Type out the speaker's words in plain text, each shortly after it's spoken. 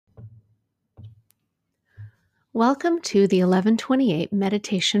Welcome to the 1128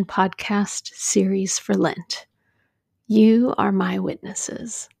 Meditation Podcast series for Lent. You are my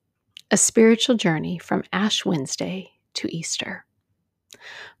witnesses, a spiritual journey from Ash Wednesday to Easter.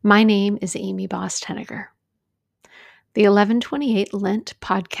 My name is Amy Bostenegger. The 1128 Lent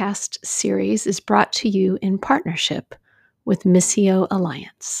podcast series is brought to you in partnership with Missio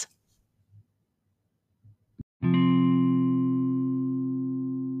Alliance.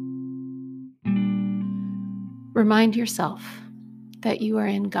 Remind yourself that you are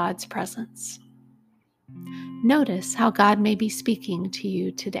in God's presence. Notice how God may be speaking to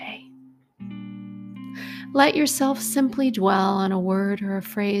you today. Let yourself simply dwell on a word or a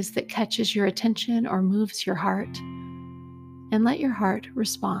phrase that catches your attention or moves your heart, and let your heart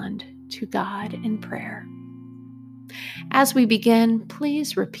respond to God in prayer. As we begin,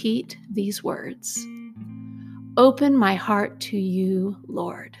 please repeat these words. Open my heart to you,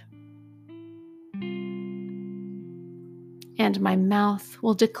 Lord, and my mouth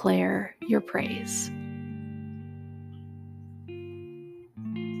will declare your praise.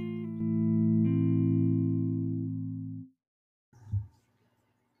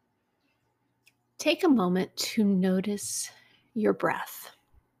 Take a moment to notice your breath.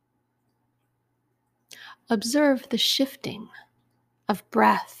 Observe the shifting of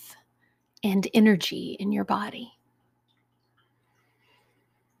breath and energy in your body.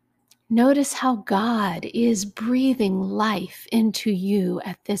 Notice how God is breathing life into you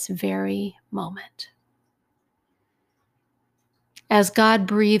at this very moment. As God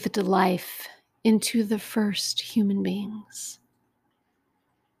breathed life into the first human beings,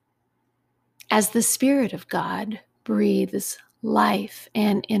 as the Spirit of God breathes life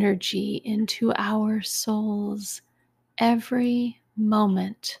and energy into our souls every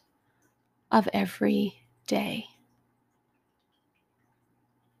moment of every day.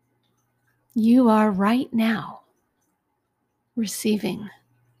 You are right now receiving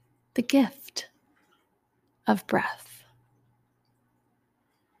the gift of breath.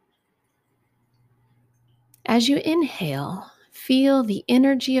 As you inhale, feel the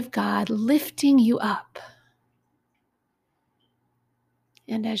energy of God lifting you up.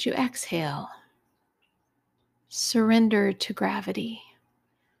 And as you exhale, surrender to gravity,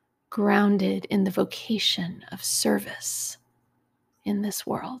 grounded in the vocation of service in this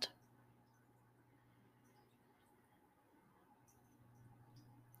world.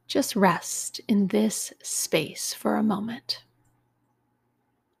 Just rest in this space for a moment.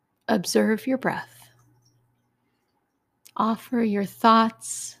 Observe your breath. Offer your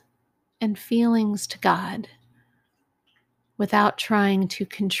thoughts and feelings to God without trying to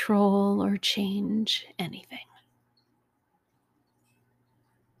control or change anything.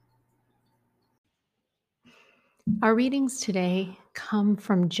 Our readings today come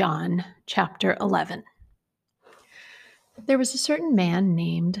from John chapter 11. There was a certain man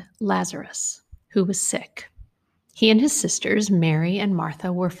named Lazarus who was sick. He and his sisters, Mary and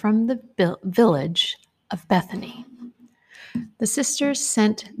Martha, were from the village of Bethany. The sisters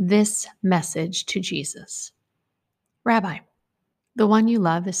sent this message to Jesus: Rabbi, the one you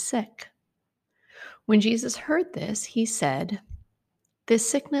love is sick. When Jesus heard this, he said, This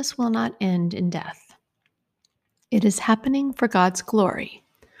sickness will not end in death. It is happening for God's glory,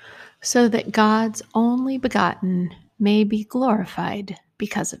 so that God's only begotten may be glorified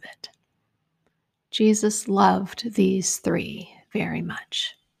because of it. Jesus loved these three very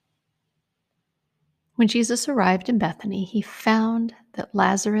much. When Jesus arrived in Bethany, he found that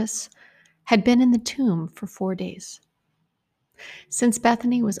Lazarus had been in the tomb for 4 days. Since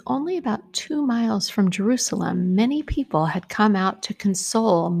Bethany was only about 2 miles from Jerusalem, many people had come out to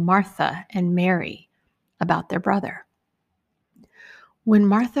console Martha and Mary about their brother. When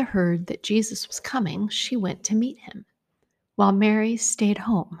Martha heard that Jesus was coming, she went to meet him, while Mary stayed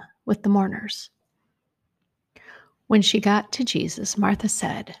home with the mourners. When she got to Jesus, Martha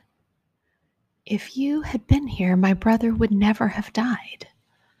said, If you had been here, my brother would never have died.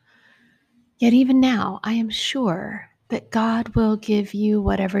 Yet even now, I am sure that God will give you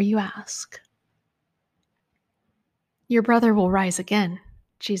whatever you ask. Your brother will rise again,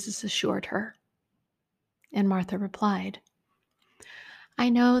 Jesus assured her. And Martha replied, I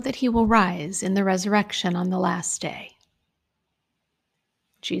know that he will rise in the resurrection on the last day.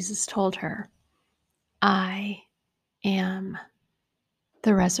 Jesus told her, I am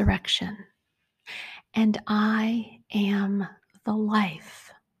the resurrection, and I am the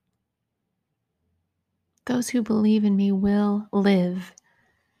life. Those who believe in me will live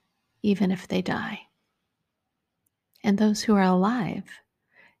even if they die. And those who are alive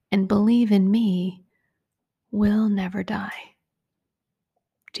and believe in me will never die.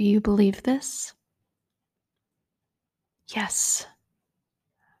 Do you believe this? "Yes,"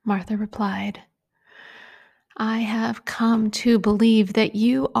 Martha replied. "I have come to believe that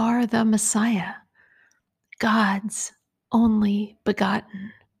you are the Messiah, God's only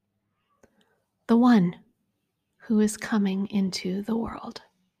begotten, the one who is coming into the world."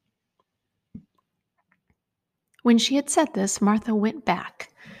 When she had said this, Martha went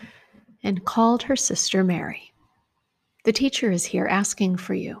back and called her sister Mary. "The teacher is here asking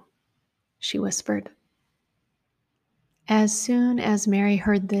for you," she whispered. As soon as Mary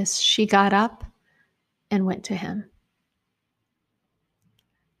heard this, she got up and went to him.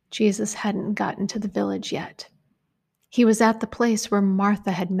 Jesus hadn't gotten to the village yet. He was at the place where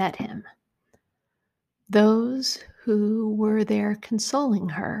Martha had met him. Those who were there consoling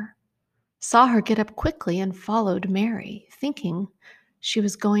her saw her get up quickly and followed Mary, thinking she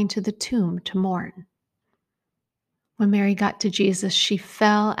was going to the tomb to mourn. When Mary got to Jesus, she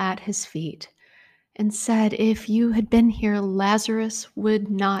fell at his feet and said, "If you had been here, Lazarus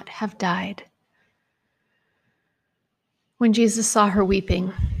would not have died." When Jesus saw her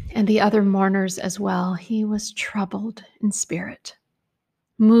weeping, and the other mourners as well, he was troubled in spirit,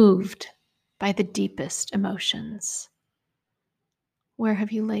 moved by the deepest emotions. "Where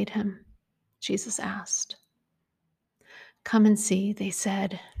have you laid him?" Jesus asked. "Come and see," they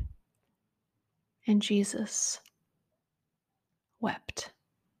said. And Jesus wept.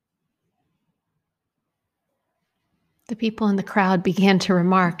 The people in the crowd began to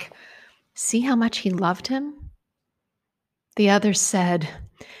remark, "See how much he loved him?" The others said,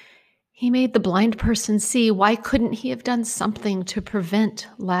 "He made the blind person see. Why couldn't he have done something to prevent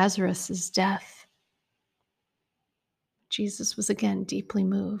Lazarus's death?" Jesus was again deeply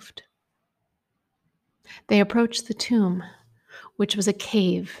moved. They approached the tomb, which was a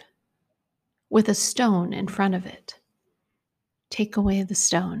cave with a stone in front of it. "Take away the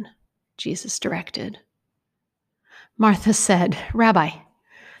stone," Jesus directed. Martha said, "Rabbi,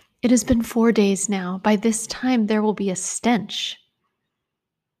 it has been 4 days now. By this time there will be a stench."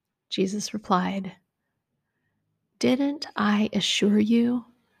 Jesus replied, "Didn't I assure you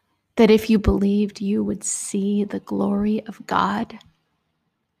that if you believed, you would see the glory of God?"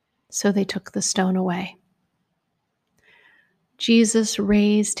 So they took the stone away. Jesus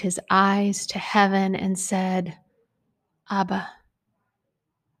raised his eyes to heaven and said, "Abba,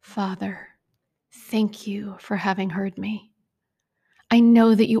 Father, thank you for having heard me. I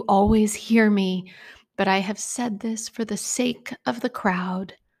know that you always hear me, but I have said this for the sake of the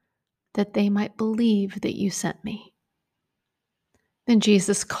crowd, that they might believe that you sent me." Then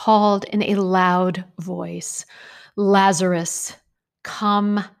Jesus called in a loud voice, "Lazarus,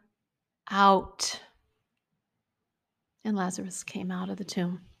 come out." And Lazarus came out of the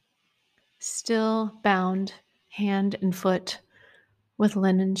tomb, still bound hand and foot with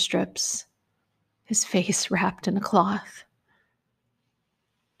linen strips, his face wrapped in a cloth.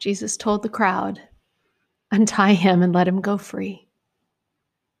 Jesus told the crowd, "Untie him and let him go free."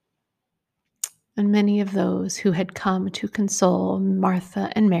 And many of those who had come to console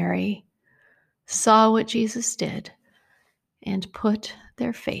Martha and Mary saw what Jesus did and put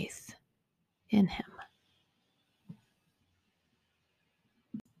their faith in him.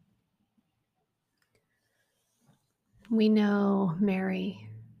 We know Mary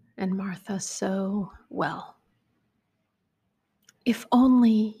and Martha so well. If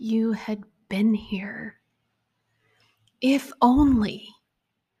only you had been here. If only.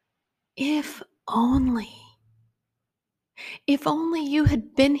 If only. If only you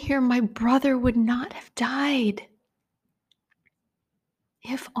had been here, my brother would not have died.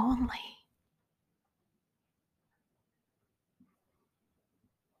 If only.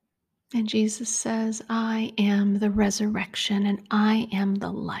 And Jesus says, "I am the resurrection and I am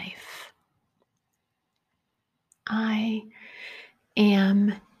the life. I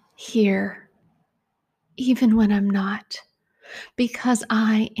am here, even when I'm not, because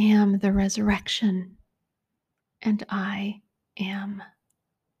I am the resurrection and I am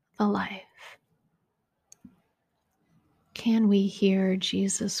the life." Can we hear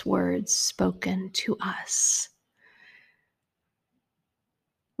Jesus' words spoken to us,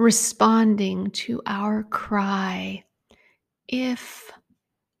 responding to our cry, "If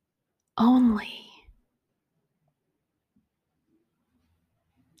only"?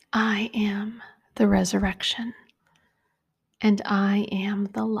 I am the resurrection and I am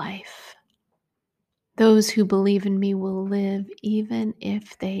the life. Those who believe in me will live even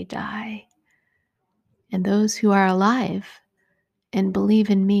if they die. And those who are alive and believe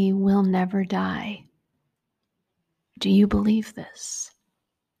in me will never die. Do you believe this?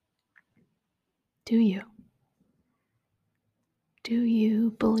 Do you? Do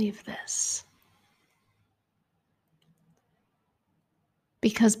you believe this?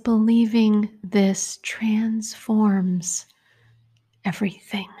 because believing this transforms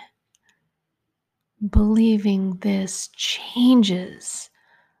everything. Believing this changes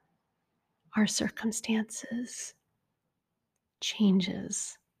our circumstances,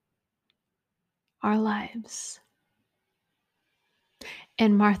 changes our lives.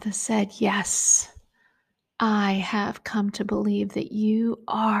 And Martha said, "Yes, I have come to believe that you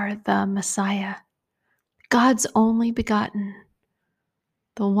are the Messiah, God's only begotten,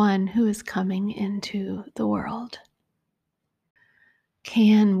 the one who is coming into the world."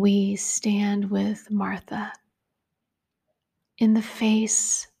 Can we stand with Martha in the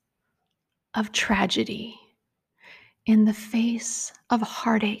face of tragedy, in the face of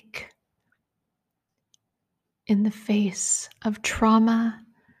heartache, in the face of trauma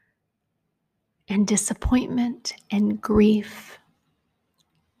and disappointment and grief,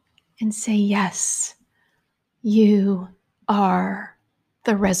 and say, "Yes, you are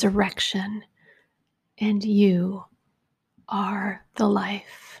the resurrection, and you are the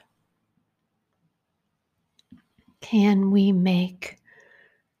life"? Can we make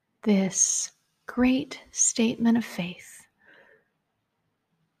this great statement of faith,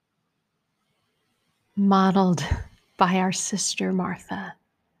 modeled by our sister Martha?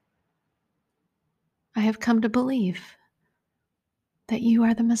 I have come to believe that you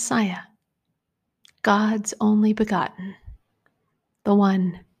are the Messiah, God's only begotten, the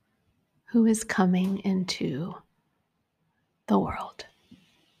one who is coming into the world.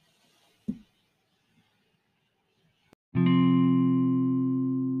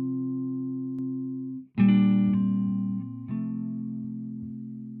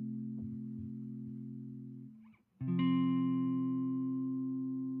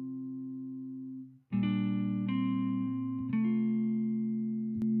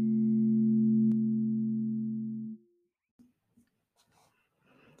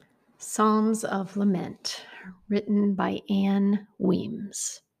 Psalms of Lament, written by Anne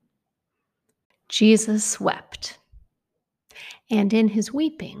Weems. Jesus wept, and in his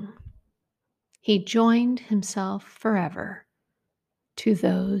weeping, he joined himself forever to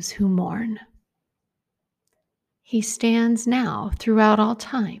those who mourn. He stands now throughout all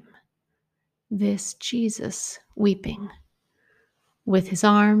time, this Jesus weeping, with his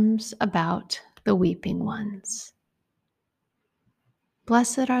arms about the weeping ones.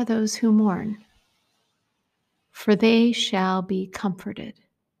 Blessed are those who mourn, for they shall be comforted.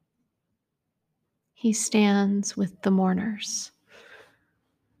 He stands with the mourners,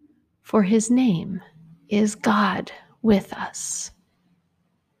 for his name is God with us.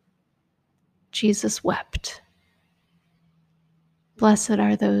 Jesus wept. Blessed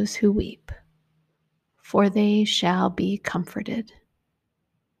are those who weep, for they shall be comforted.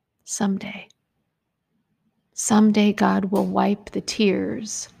 Someday God will wipe the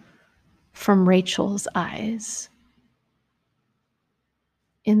tears from Rachel's eyes.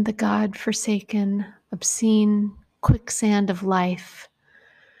 In the God-forsaken, obscene quicksand of life,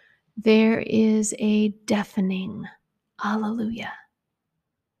 there is a deafening Alleluia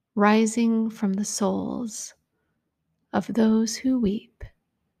rising from the souls of those who weep,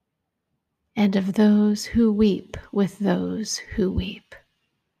 and of those who weep with those who weep.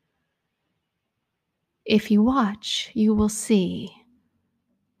 If you watch, you will see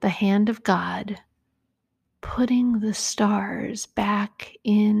the hand of God putting the stars back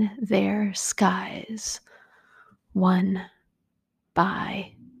in their skies, one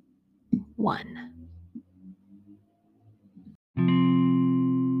by one.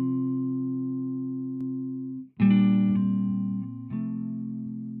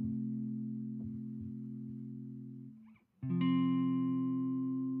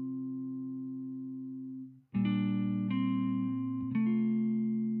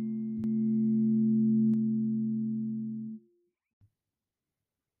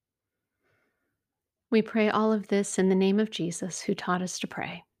 We pray all of this in the name of Jesus, who taught us to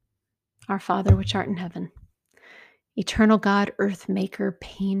pray. Our Father, which art in heaven, eternal God, earth maker,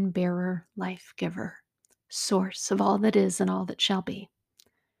 pain bearer, life giver, source of all that is and all that shall be,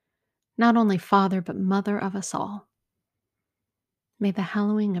 not only Father, but Mother of us all, may the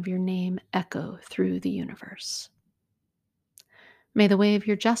hallowing of your name echo through the universe. May the way of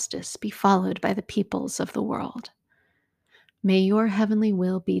your justice be followed by the peoples of the world. May your heavenly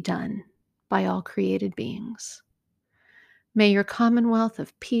will be done by all created beings. May your commonwealth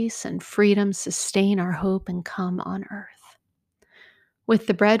of peace and freedom sustain our hope and come on earth. With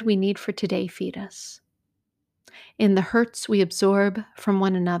the bread we need for today, feed us. In the hurts we absorb from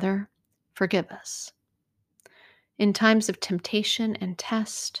one another, forgive us. In times of temptation and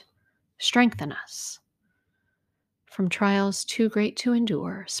test, strengthen us. From trials too great to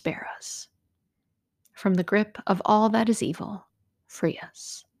endure, spare us. From the grip of all that is evil, free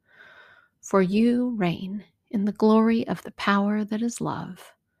us. For you reign in the glory of the power that is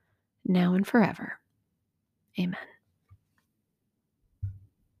love, now and forever. Amen.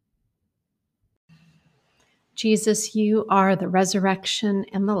 Jesus, you are the resurrection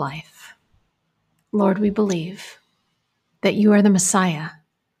and the life. Lord, we believe that you are the Messiah,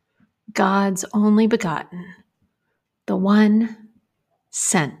 God's only begotten, the one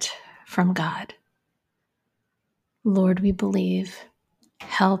sent from God. Lord, we believe.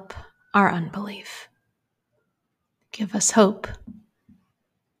 Help our unbelief. Give us hope.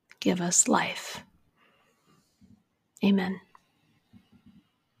 Give us life. Amen.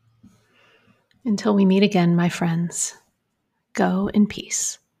 Until we meet again, my friends, go in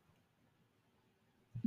peace.